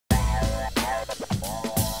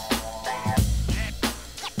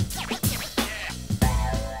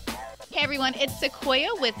everyone. It's Sequoia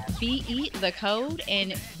with BE The Code,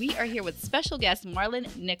 and we are here with special guest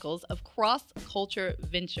Marlon Nichols of Cross Culture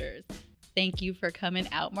Ventures. Thank you for coming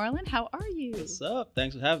out, Marlon. How are you? What's up?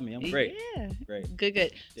 Thanks for having me. I'm great. Yeah. Great. Good.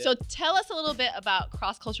 Yeah. So tell us a little bit about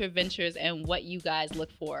Cross Culture Ventures and what you guys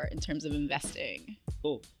look for in terms of investing.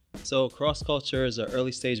 Cool. So Cross Culture is an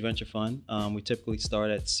early stage venture fund. We typically start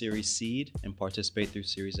at Series Seed and participate through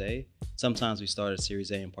Series A. Sometimes we start at Series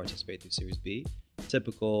A and participate through Series B.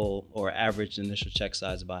 Typical or average initial check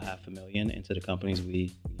size about $500,000 into the companies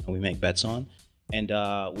we make bets on. And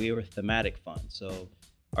we are a thematic fund. So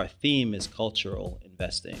our theme is cultural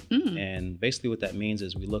investing. And basically what that means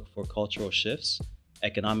is we look for cultural shifts,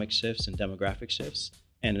 economic shifts, and demographic shifts,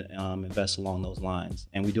 and invest along those lines.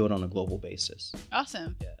 And we do it on a global basis.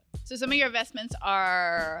 Awesome. Yeah. So some of your investments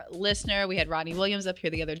are listener. We had Rodney Williams up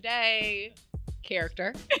here the other day.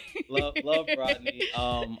 Character. Love Rodney.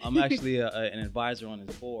 I'm actually an advisor on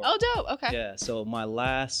his board. Oh, dope. Okay. Yeah. So my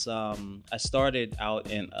last, I started out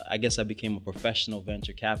in, I guess I became a professional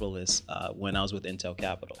venture capitalist when I was with Intel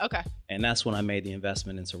Capital. Okay. And that's when I made the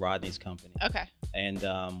investment into Rodney's company. Okay. And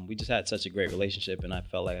we just had such a great relationship, and I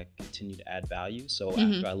felt like I could continue to add value. So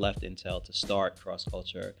after I left Intel to start Cross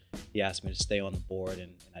Culture, he asked me to stay on the board,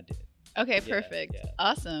 and I did. Okay, perfect. Yeah.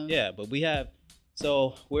 Awesome. Yeah, but we have,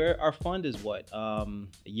 so our fund is what, a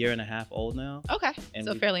year and a half old now. Okay, and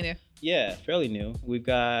so fairly new. Yeah, fairly new. We've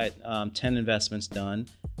got 10 investments done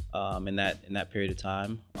in that period of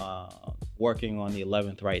time. Working on the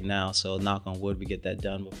 11th right now, so knock on wood, we get that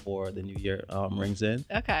done before the new year rings in.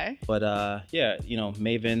 Okay. But yeah,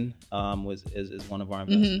 Maven is one of our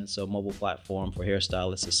investments. So mobile platform for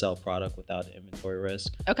hairstylists to sell product without inventory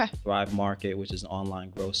risk. Okay. Thrive Market, which is an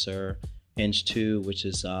online grocer. Hinge 2, which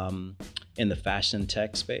is in the fashion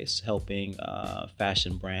tech space, helping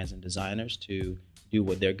fashion brands and designers to do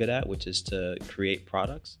what they're good at, which is to create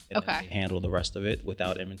products and then handle the rest of it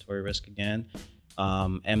without inventory risk again.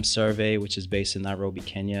 M Survey, which is based in Nairobi,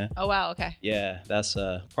 Kenya. Oh, wow. Okay. Yeah, that's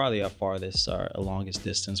probably our farthest, our longest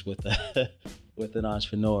distance with with an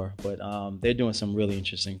entrepreneur. But they're doing some really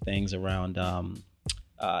interesting things around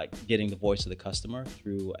getting the voice of the customer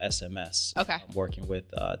through SMS. Okay. Working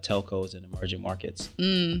with telcos in emerging markets.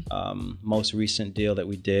 Most recent deal that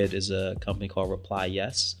we did is a company called Reply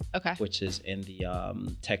Yes, which is in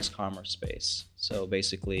the text commerce space. So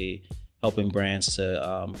basically helping brands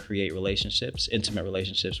to create relationships, intimate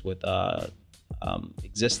relationships with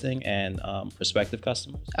existing and prospective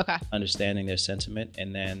customers. Okay. Understanding their sentiment,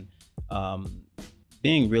 and then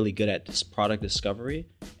being really good at this product discovery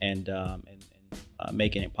and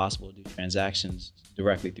making it possible to do transactions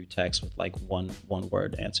directly through text with like one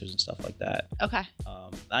word answers and stuff like that. Okay.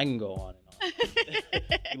 I can go on and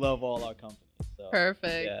on. We love all our companies. So,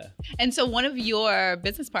 perfect. Yeah. And so one of your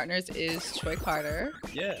business partners is Troy Carter.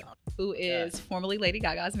 Yeah. Who is formerly Lady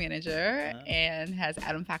Gaga's manager and has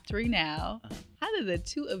Atom Factory now. How did the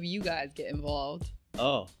two of you guys get involved?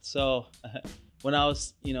 Oh, so when I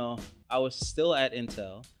was, I was still at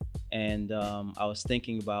Intel, and I was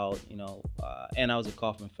thinking about, and I was a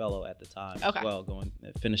Kaufman Fellow at the time as well,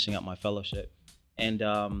 finishing up my fellowship. And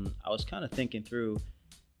I was kind of thinking through,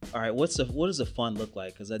 all right, what does a fund look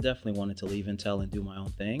like? Because I definitely wanted to leave Intel and do my own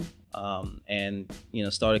thing. And,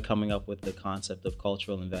 started coming up with the concept of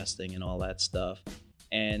cultural investing and all that stuff.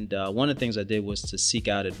 And one of the things I did was to seek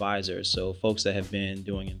out advisors, so folks that have been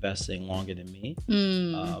doing investing longer than me,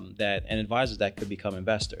 and advisors that could become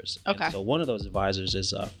investors. Okay. And so one of those advisors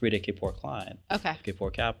is Frida Kapoor-Klein,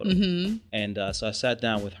 Kapoor Capital. And so I sat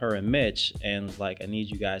down with her and Mitch and was like, I need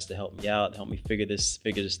you guys to help me out, help me figure this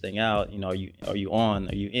thing out. Are you on?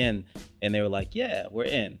 Are you in? And they were like, yeah, we're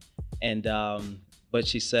in. And but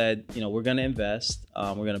she said, we're going to invest.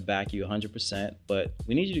 We're going to back you 100%, but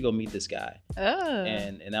we need you to go meet this guy. Oh.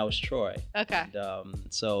 And that was Troy. Okay. And,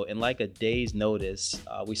 so in like a day's notice,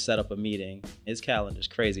 we set up a meeting. His calendar's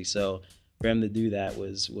crazy. So for him to do that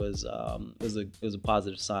was a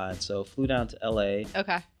positive sign. So flew down to LA.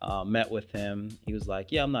 Okay. Met with him. He was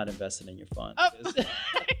like, yeah, I'm not investing in your fund. Oh.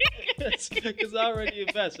 Because I already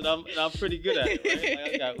invested, and I'm pretty good at it, right?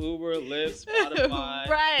 Like I got Uber, Lyft,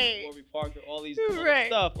 Spotify, Warby Parker, all these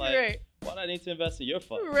stuff. Like, why do I need to invest in your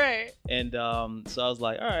fund? Right. And so I was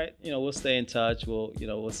like, all right, we'll stay in touch.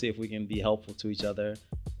 We'll see if we can be helpful to each other.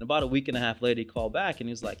 And about a week and a half later, he called back and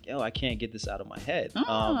he was like, yo, I can't get this out of my head.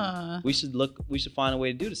 We should find a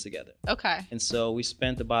way to do this together. Okay. And so we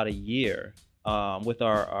spent about a year with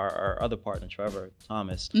our other partner, Trevor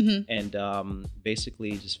Thomas, and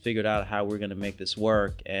basically just figured out how we're going to make this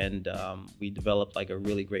work. And we developed like a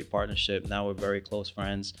really great partnership. Now we're very close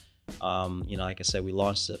friends. Like I said, we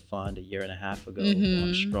launched the fund a year and a half ago. We're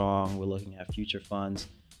going strong. We're looking at future funds.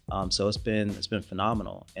 So it's been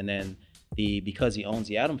phenomenal. And then because he owns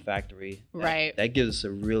the Atom Factory, that gives us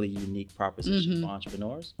a really unique proposition for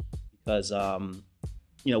entrepreneurs, because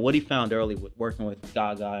what he found early with working with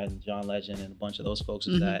Gaga and John Legend and a bunch of those folks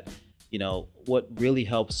is that what really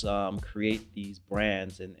helps create these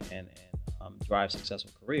brands and drive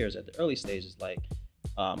successful careers at the early stages, like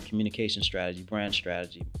communication strategy, brand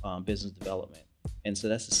strategy, business development. And so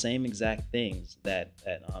that's the same exact things that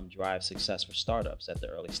drive success for startups at the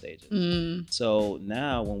early stages. So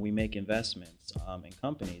now when we make investments in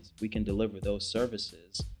companies, we can deliver those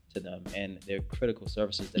services to them, and they're critical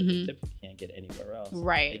services that they typically can't get anywhere else.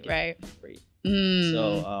 Right. Free.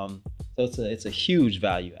 So it's a huge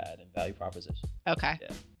value add and value proposition. Okay. Yeah.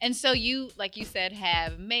 And so you, like you said,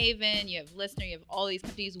 have Maven, you have Listener, you have all these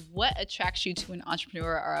companies. What attracts you to an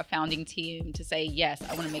entrepreneur or a founding team to say, yes,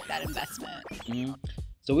 I want to make that investment?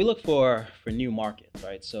 So we look for new markets,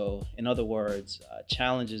 right? So in other words,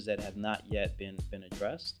 challenges that have not yet been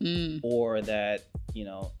addressed, or that,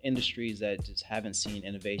 industries that just haven't seen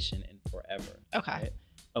innovation in forever. Okay.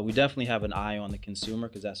 Right? We definitely have an eye on the consumer,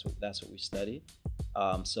 because that's what we study.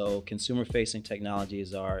 So consumer-facing technology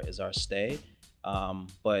is our stay.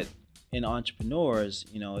 But in entrepreneurs,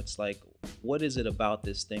 it's like, what is it about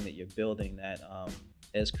this thing that you're building that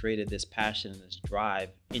has created this passion and this drive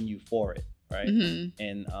in you for it, right?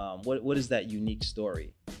 And what is that unique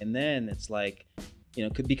story? And then it's like,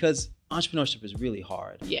 because entrepreneurship is really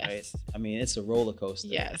hard. Yes. Right? I mean, it's a roller coaster.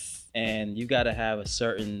 Yes. And you got to have a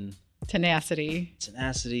certain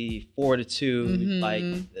tenacity, fortitude, like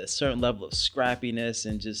a certain level of scrappiness,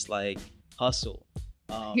 and just like hustle.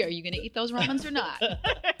 Are you gonna eat those ramens or not?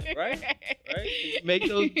 Right. Make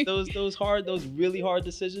those really hard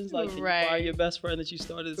decisions, like can you fire your best friend that you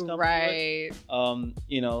started this company with?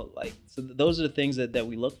 So those are the things that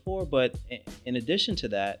we look for. But in addition to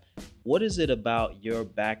that, what is it about your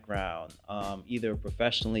background, either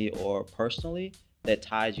professionally or personally, that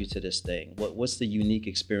ties you to this thing? What's the unique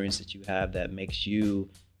experience that you have that makes you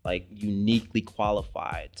like uniquely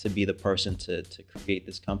qualified to be the person to create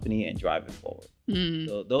this company and drive it forward?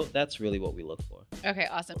 So that's really what we look for. Okay,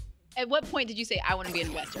 awesome. At what point did you say, I want to be an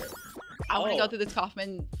investor? I want to go through this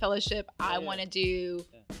Kauffman Fellowship. I want to do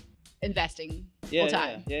investing full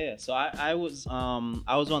time. Yeah. So I was on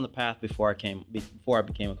the path before I became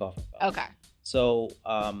a Kauffman Fellow. Okay. So,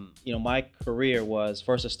 my career was,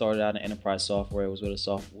 first I started out in enterprise software. It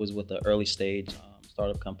was with an early stage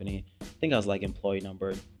startup company. I think I was like employee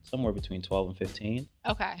number somewhere between 12 and 15.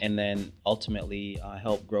 Okay. And then ultimately I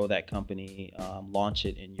helped grow that company, launch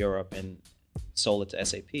it in Europe, and sold it to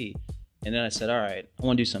SAP. And then I said, all right, I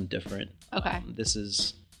want to do something different. Okay.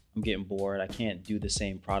 I'm getting bored. I can't do the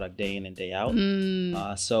same product day in and day out.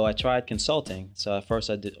 So I tried consulting. So at first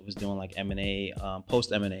I was doing like M&A,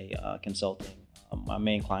 post M&A consulting. My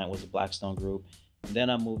main client was a Blackstone group. And then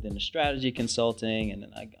I moved into strategy consulting, and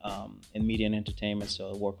then in media and entertainment.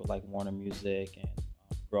 So I worked with like Warner Music and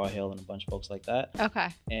McGraw Hill and a bunch of folks like that. Okay.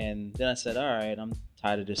 And then I said, all right, I'm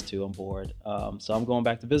tired of this too. I'm bored. So I'm going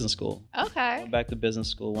back to business school. Okay. Went back to business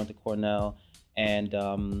school, went to Cornell, and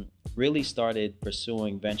really started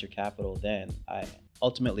pursuing venture capital then. I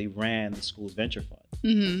ultimately ran the school's venture fund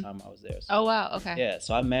the time I was there. So, oh, wow. Okay. Yeah.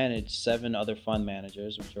 So I managed 7 other fund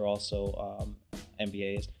managers, which are also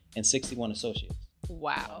MBAs, and 61 associates.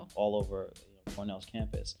 Wow. All over Cornell's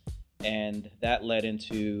campus. And that led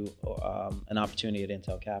into an opportunity at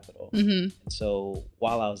Intel Capital. And so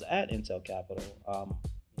while I was at Intel Capital,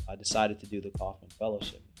 I decided to do the Kauffman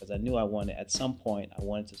Fellowship, because I knew at some point I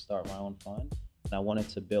wanted to start my own fund, and I wanted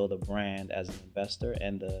to build a brand as an investor,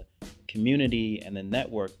 and the community and the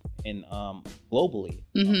network in globally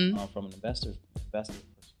from an investor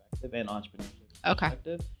perspective and entrepreneurship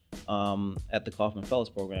perspective. At the Kauffman Fellows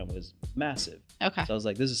program was massive. Okay. So I was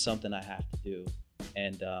like, this is something I have to do.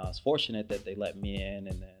 And I was fortunate that they let me in.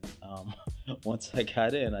 And then once I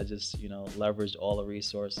got in, I just, leveraged all the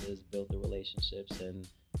resources, built the relationships, and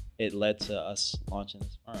it led to us launching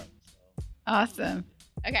this firm. So, awesome.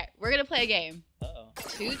 Okay, we're going to play a game. Uh-oh.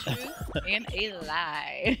 2 truths and a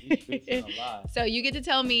lie. 2 truths and a lie. So you get to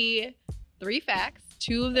tell me 3 facts.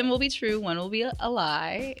 2 of them will be true, 1 will be a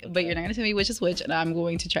lie, but you're not going to tell me which is which, and I'm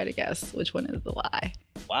going to try to guess which one is the lie.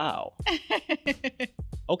 Wow.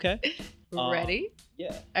 Okay. Ready?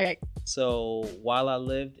 Yeah. Okay. So while I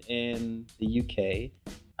lived in the UK,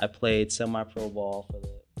 I played semi-pro ball for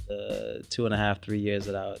the 2.5, 3 years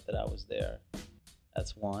that I was there.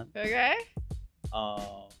 That's 1. Okay.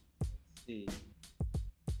 Let's see.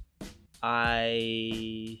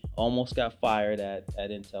 I almost got fired at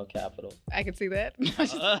Intel Capital. I can see that.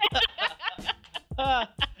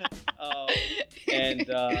 And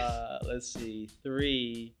let's see,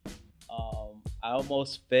 3, I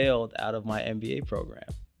almost failed out of my MBA program.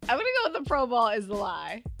 I'm gonna go with the pro ball is the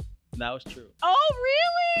lie. That was true. Oh,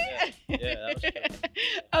 really? Yeah, that was true.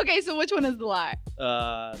 Okay, so which one is the lie?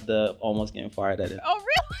 The almost getting fired at it. Oh, really?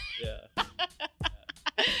 Yeah.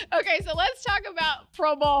 Okay, so let's talk about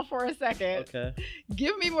pro ball for a second. Okay.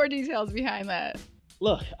 Give me more details behind that.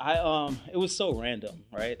 Look, it was so random,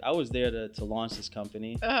 right? I was there to launch this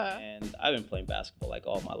company, and I've been playing basketball like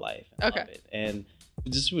all my life. And love it. And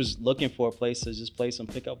just was looking for a place to just play some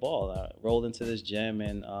pickup ball. I rolled into this gym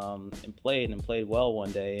and played well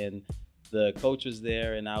one day, and the coach was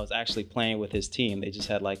there, and I was actually playing with his team. They just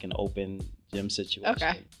had like an open gym situation.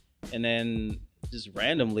 Okay. And then just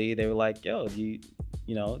randomly they were like, "Yo, do you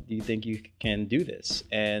think you can do this?"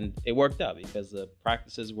 And it worked out because the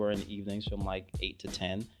practices were in the evenings from like 8 to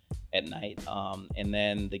 10 at night. And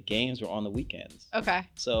then the games were on the weekends. Okay.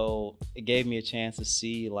 So it gave me a chance to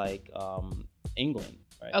see like England,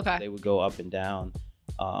 right? Okay. They would go up and down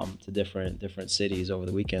to different cities over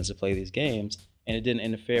the weekends to play these games, and it didn't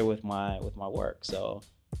interfere with my work. So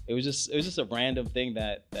it was just a random thing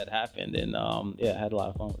that happened, and I had a lot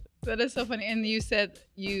of fun with it. That is so funny. And you said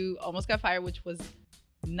you almost got fired, which was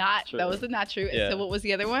not true. That was not true. Yeah. So what was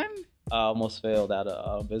the other one? I almost failed out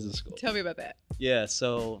of business school. Tell me about that. Yeah,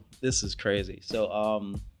 so this is crazy.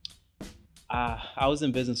 So I was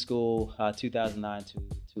in business school 2009 to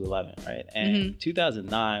 11, right? And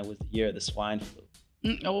 2009 was the year of the swine flu.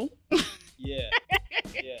 Oh. Yeah.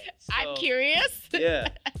 Yeah. So, I'm curious. Yeah.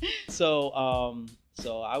 So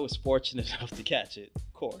I was fortunate enough to catch it,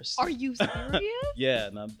 of course. Are you serious? Yeah,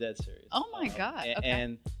 and I'm dead serious. Oh my God.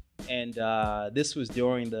 Okay. And this was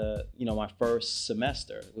during my first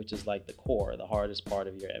semester, which is like the hardest part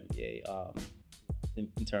of your MBA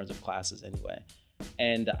in terms of classes anyway.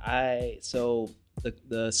 And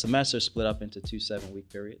the semester split up into 2 7-week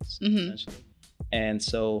periods, essentially. And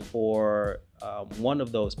so for one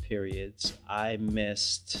of those periods, I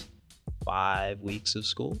missed 5 weeks of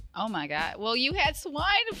school. Oh my God. Well, you had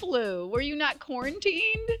swine flu. Were you not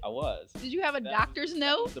quarantined? I was. Did you have a doctor's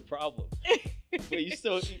note? That was the problem. But you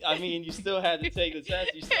still had to take the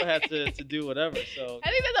test. You still had to do whatever. So I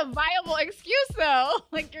think that's a viable excuse though.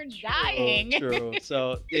 Like you're dying. True.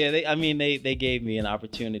 So yeah, they gave me an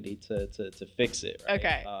opportunity to fix it. Right?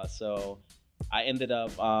 Okay. So I ended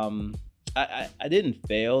up I didn't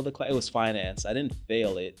fail the class. It was finance. I didn't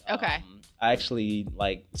fail it. Okay. I actually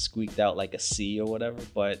like squeaked out like a C or whatever,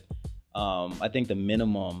 but I think the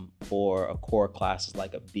minimum for a core class is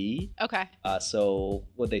like a B. Okay. So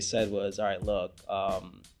what they said was, all right, look,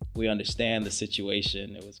 we understand the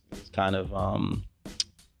situation. It was kind of a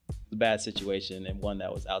bad situation and one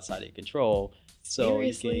that was outside of your control. So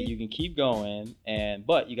you can keep going,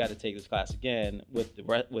 but you got to take this class again with a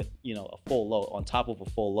full load on top of a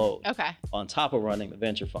full load. Okay. On top of running the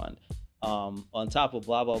venture fund, on top of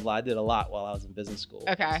blah blah blah. I did a lot while I was in business school.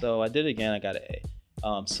 Okay. So I did it again. I got an A.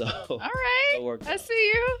 All right. I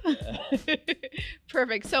see you. Yeah.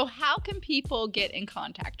 Perfect. So how can people get in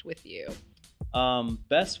contact with you?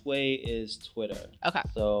 Best way is Twitter. Okay.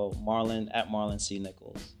 So Marlon C.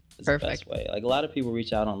 Nichols is Perfect. The best way. Like a lot of people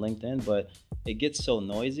reach out on LinkedIn, but it gets so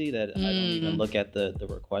noisy that I don't even look at the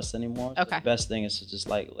requests anymore. So okay. The best thing is to just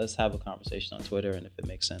let's have a conversation on Twitter, and if it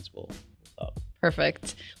makes sense, we'll talk.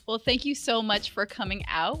 Perfect. Well, thank you so much for coming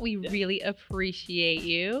out. We really appreciate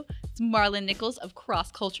you. It's Marlon Nichols of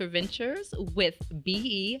Cross Culture Ventures with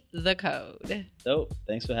Be the Code. Dope.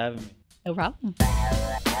 Thanks for having me. No problem.